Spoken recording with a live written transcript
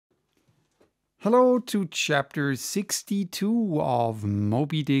Hello to chapter 62 of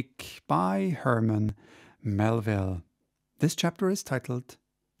Moby Dick by Herman Melville. This chapter is titled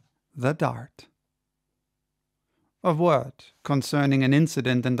The Dart. A word concerning an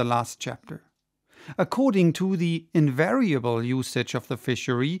incident in the last chapter. According to the invariable usage of the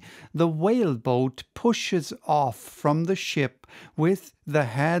fishery, the whaleboat pushes off from the ship with the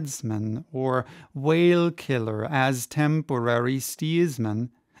headsman or whale killer as temporary steersman,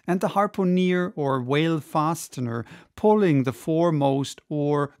 and the harpooner or whale fastener pulling the foremost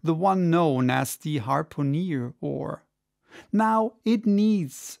or the one known as the harpooner oar. Now it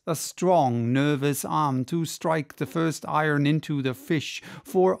needs a strong, nervous arm to strike the first iron into the fish,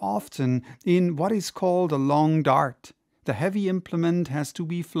 for often in what is called a long dart, the heavy implement has to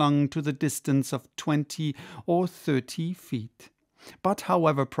be flung to the distance of 20 or 30 feet. But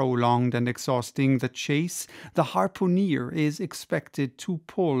however prolonged and exhausting the chase, the harpooner is expected to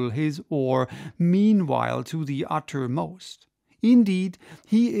pull his oar meanwhile to the uttermost. Indeed,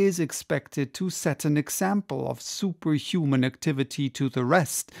 he is expected to set an example of superhuman activity to the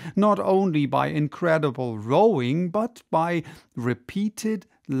rest, not only by incredible rowing, but by repeated,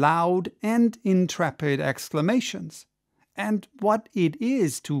 loud, and intrepid exclamations. And what it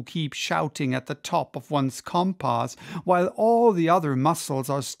is to keep shouting at the top of one's compass while all the other muscles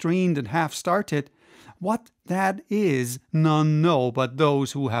are strained and half-started, what that is none know but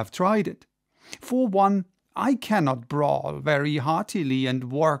those who have tried it. For one, I cannot brawl very heartily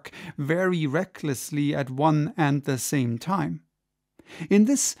and work very recklessly at one and the same time. In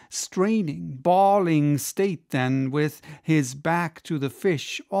this straining, bawling state, then, with his back to the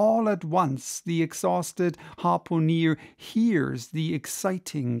fish, all at once the exhausted harpooner hears the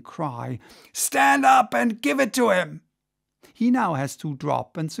exciting cry, "Stand up and give it to him!" He now has to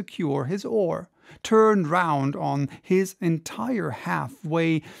drop and secure his oar, turn round on his entire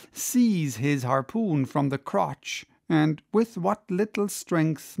half-way, seize his harpoon from the crotch, and with what little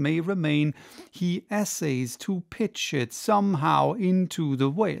strength may remain, he essays to pitch it somehow into the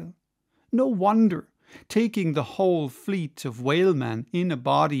whale. No wonder, taking the whole fleet of whalemen in a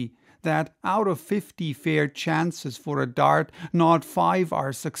body, that out of 50 fair chances for a dart, not 5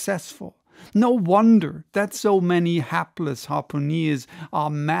 are successful. No wonder that so many hapless harpooneers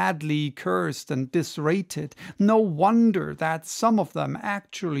are madly cursed and disrated. No wonder that some of them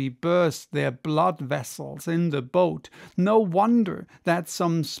actually burst their blood vessels in the boat. No wonder that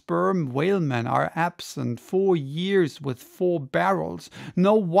some sperm whalemen are absent 4 years with 4 barrels.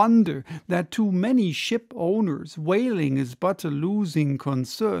 No wonder that to many ship owners whaling is but a losing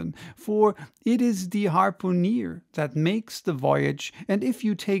concern, for it is the harpooner that makes the voyage, and if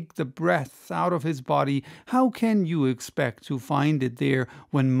you take the breath out of his body, how can you expect to find it there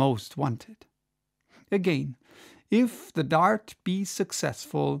when most wanted? Again, if the dart be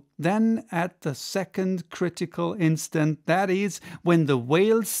successful, then at the second critical instant, that is, when the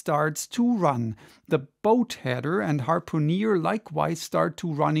whale starts to run, the boat header and harpooner likewise start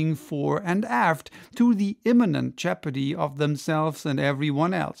to running fore and aft, to the imminent jeopardy of themselves and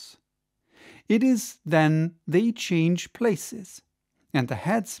everyone else. It is then they change places, and the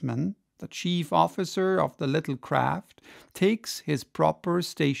headsman, the chief officer of the little craft, takes his proper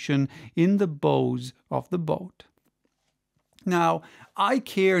station in the bows of the boat. Now, I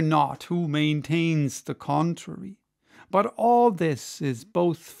care not who maintains the contrary, but all this is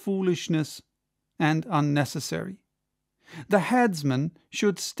both foolishness and unnecessary. The headsman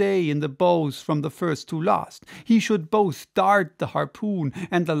should stay in the bows from the first to last. He should both dart the harpoon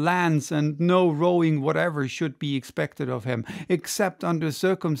and the lance, and no rowing whatever should be expected of him, except under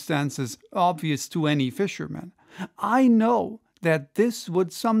circumstances obvious to any fisherman. I know that this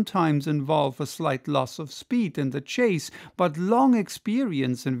would sometimes involve a slight loss of speed in the chase, but long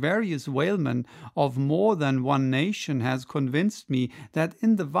experience in various whalemen of more than one nation has convinced me that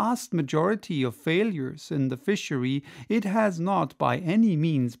in the vast majority of failures in the fishery it has not by any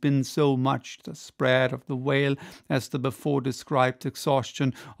means been so much the spread of the whale as the before described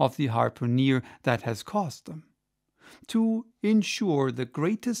exhaustion of the harpooner that has caused them. To ensure the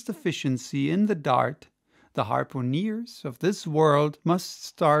greatest efficiency in the dart, the harpooneers of this world must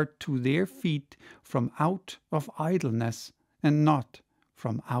start to their feet from out of idleness and not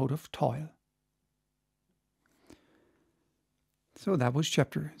from out of toil. So that was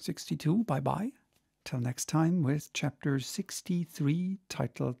chapter 62. Bye-bye. Till next time with chapter 63,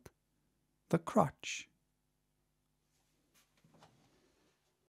 titled The Crotch.